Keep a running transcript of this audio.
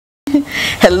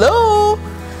Hello,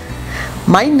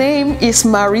 my name is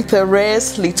Marita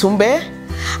Litumbe,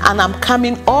 and I'm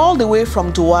coming all the way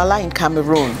from Douala in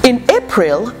Cameroon. In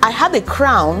April, I had a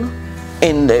crown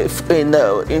in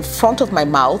front of my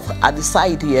mouth at the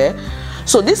side here.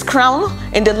 So this crown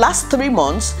in the last 3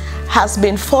 months has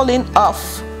been falling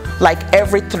off like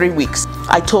every 3 weeks.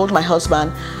 I told my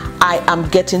husband I am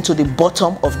getting to the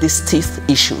bottom of these teeth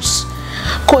issues.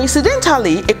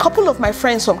 Coincidentally, a couple of my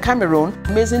friends from Cameroon,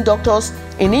 amazing doctors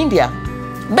in India,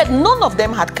 but none of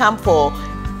them had come for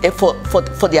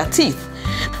their teeth.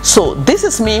 So this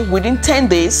is me. Within 10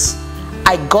 days,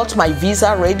 I got my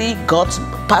visa ready, got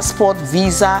passport,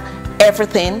 visa,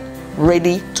 everything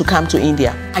ready to come to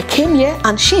India. I came here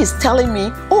and she is telling me,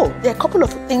 oh, there are a couple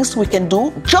of things we can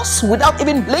do just without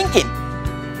even blinking.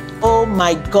 Oh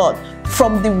my God.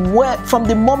 From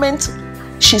the moment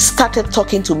she started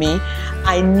talking to me,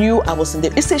 I knew I was in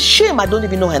the... It's a shame I don't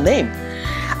even know her name.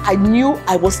 I knew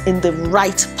I was in the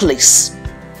right place.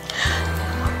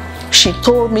 She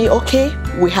told me, okay,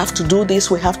 we have to do this,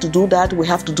 we have to do that, we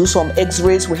have to do some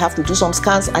x-rays, we have to do some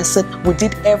scans. I said, we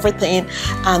did everything.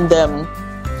 And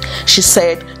she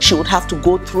said she would have to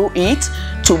go through it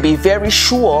to be very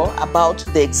sure about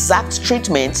the exact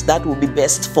treatment that would be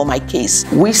best for my case.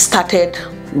 We started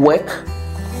work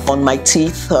on my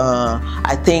teeth,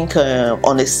 I think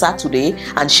on a Saturday,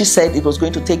 and she said it was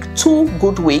going to take 2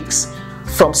 good weeks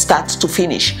from start to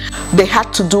finish. They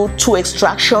had to do 2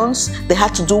 extractions, they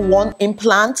had to do 1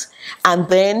 implant, and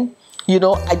then, you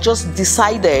know, I just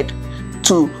decided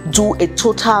to do a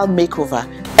total makeover.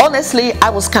 Honestly, I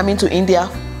was coming to India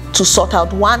to sort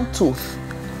out 1 tooth,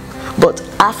 but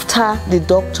after the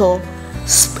doctor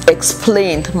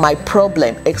explained my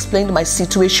problem, explained my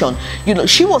situation, you know,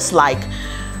 she was like,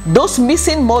 those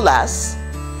missing molars,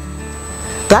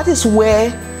 that is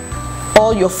where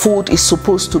all your food is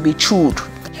supposed to be chewed,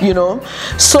 you know.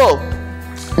 So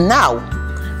now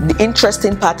the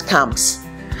interesting part comes.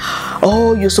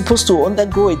 Oh, you're supposed to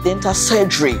undergo a dental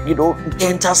surgery, you know,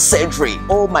 dental surgery.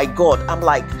 Oh my God. I'm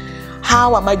like,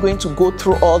 how am I going to go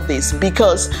through all this?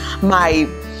 Because I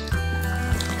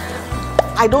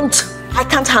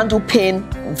can't handle pain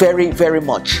very, very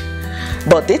much.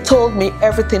 But they told me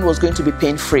everything was going to be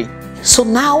pain-free. So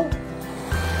now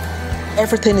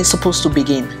everything is supposed to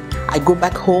begin. I go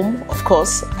back home, of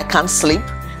course, I can't sleep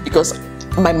because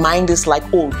my mind is like,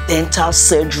 oh, dental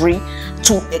surgery,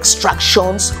 2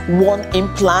 extractions, 1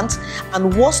 implant,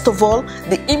 and worst of all,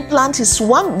 the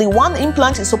one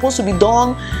implant is supposed to be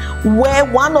done where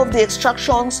 1 of the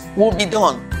extractions will be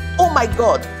done. Oh my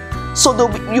God. So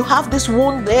you have this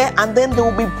wound there, and then they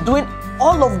will be doing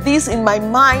all of this in my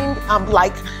mind. I'm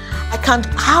like, I can't,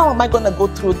 how am I going to go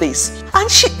through this?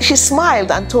 And she smiled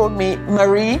and told me,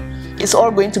 Marie, it's all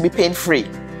going to be pain-free.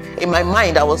 In my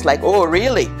mind, I was like, oh,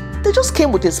 really? They just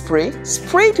came with a spray,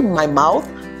 sprayed in my mouth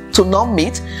to numb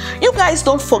it. You guys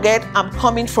don't forget, I'm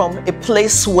coming from a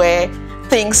place where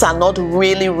things are not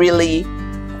really, really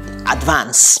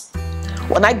advanced.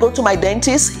 When I go to my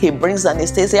dentist, he brings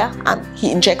anesthesia and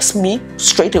he injects me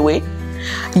straight away.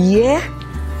 Yeah,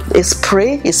 a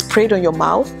spray is sprayed on your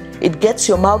mouth. It gets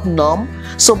your mouth numb.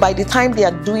 So by the time they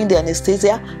are doing the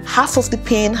anesthesia, half of the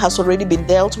pain has already been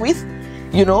dealt with,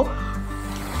 you know.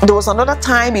 There was another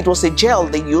time it was a gel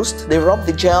they used. They rubbed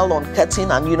the gel on cutting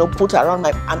and, you know, put around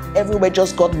and everywhere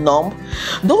just got numb.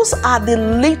 Those are the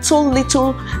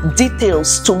little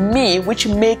details to me which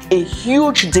make a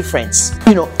huge difference.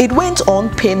 You know, it went on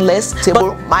painless.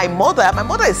 But my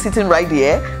mother is sitting right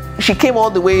here. She came all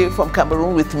the way from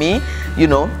Cameroon with me, you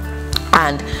know,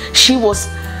 and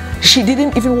she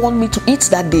didn't even want me to eat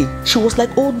that day. She was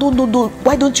like, oh, no,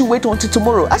 why don't you wait until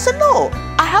tomorrow? I said, no,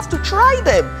 I have to try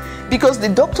them because the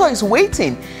doctor is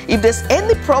waiting. If there's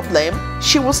any problem,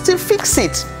 she will still fix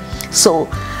it. So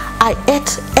I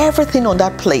ate everything on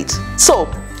that plate. So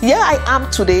here I am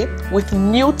today with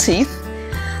new teeth.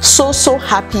 So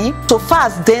happy. So far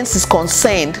as Dentzz is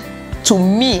concerned, to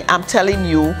me, I'm telling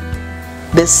you,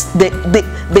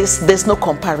 there's no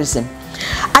comparison.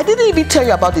 I didn't even tell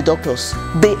you about the doctors.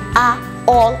 They are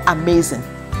all amazing.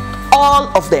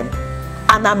 All of them.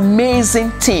 An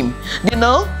amazing team. You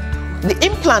know, the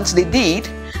implants they did,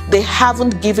 they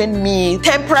haven't given me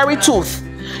temporary tooth.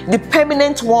 The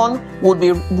permanent one would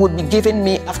be given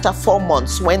me after 4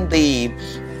 months when the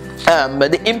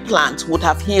implant would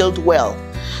have healed well.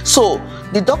 So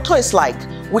the doctor is like,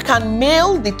 we can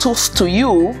mail the tooth to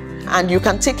you and you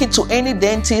can take it to any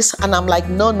dentist. And I'm like,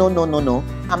 no.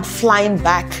 I'm flying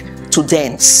back to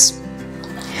Dentzz.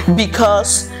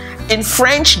 Because in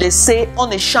French, they say, on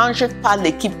ne change pas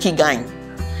l'équipe qui gagne.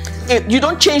 You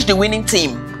don't change the winning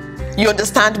team. You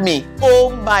understand me?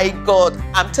 Oh my God,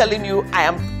 I'm telling you, I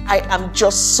am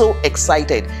just so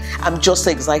excited. I'm just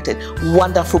excited.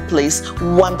 Wonderful place,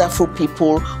 wonderful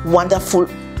people, wonderful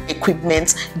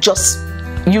equipment, just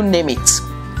you name it.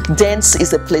 Dentzz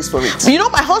is a place for it. You know,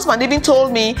 my husband even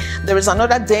told me there is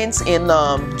another Dentzz in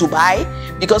Dubai,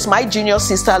 because my junior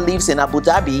sister lives in Abu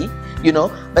Dhabi, you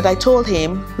know. But I told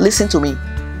him, listen to me.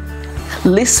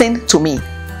 Listen to me.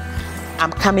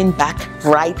 I'm coming back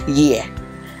right here.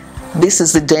 This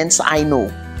is the Dentzz I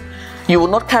know. You will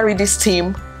not carry this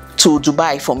team to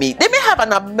Dubai for me. They may have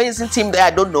an amazing team there,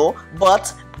 I don't know,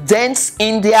 but Dentzz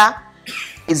India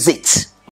is it.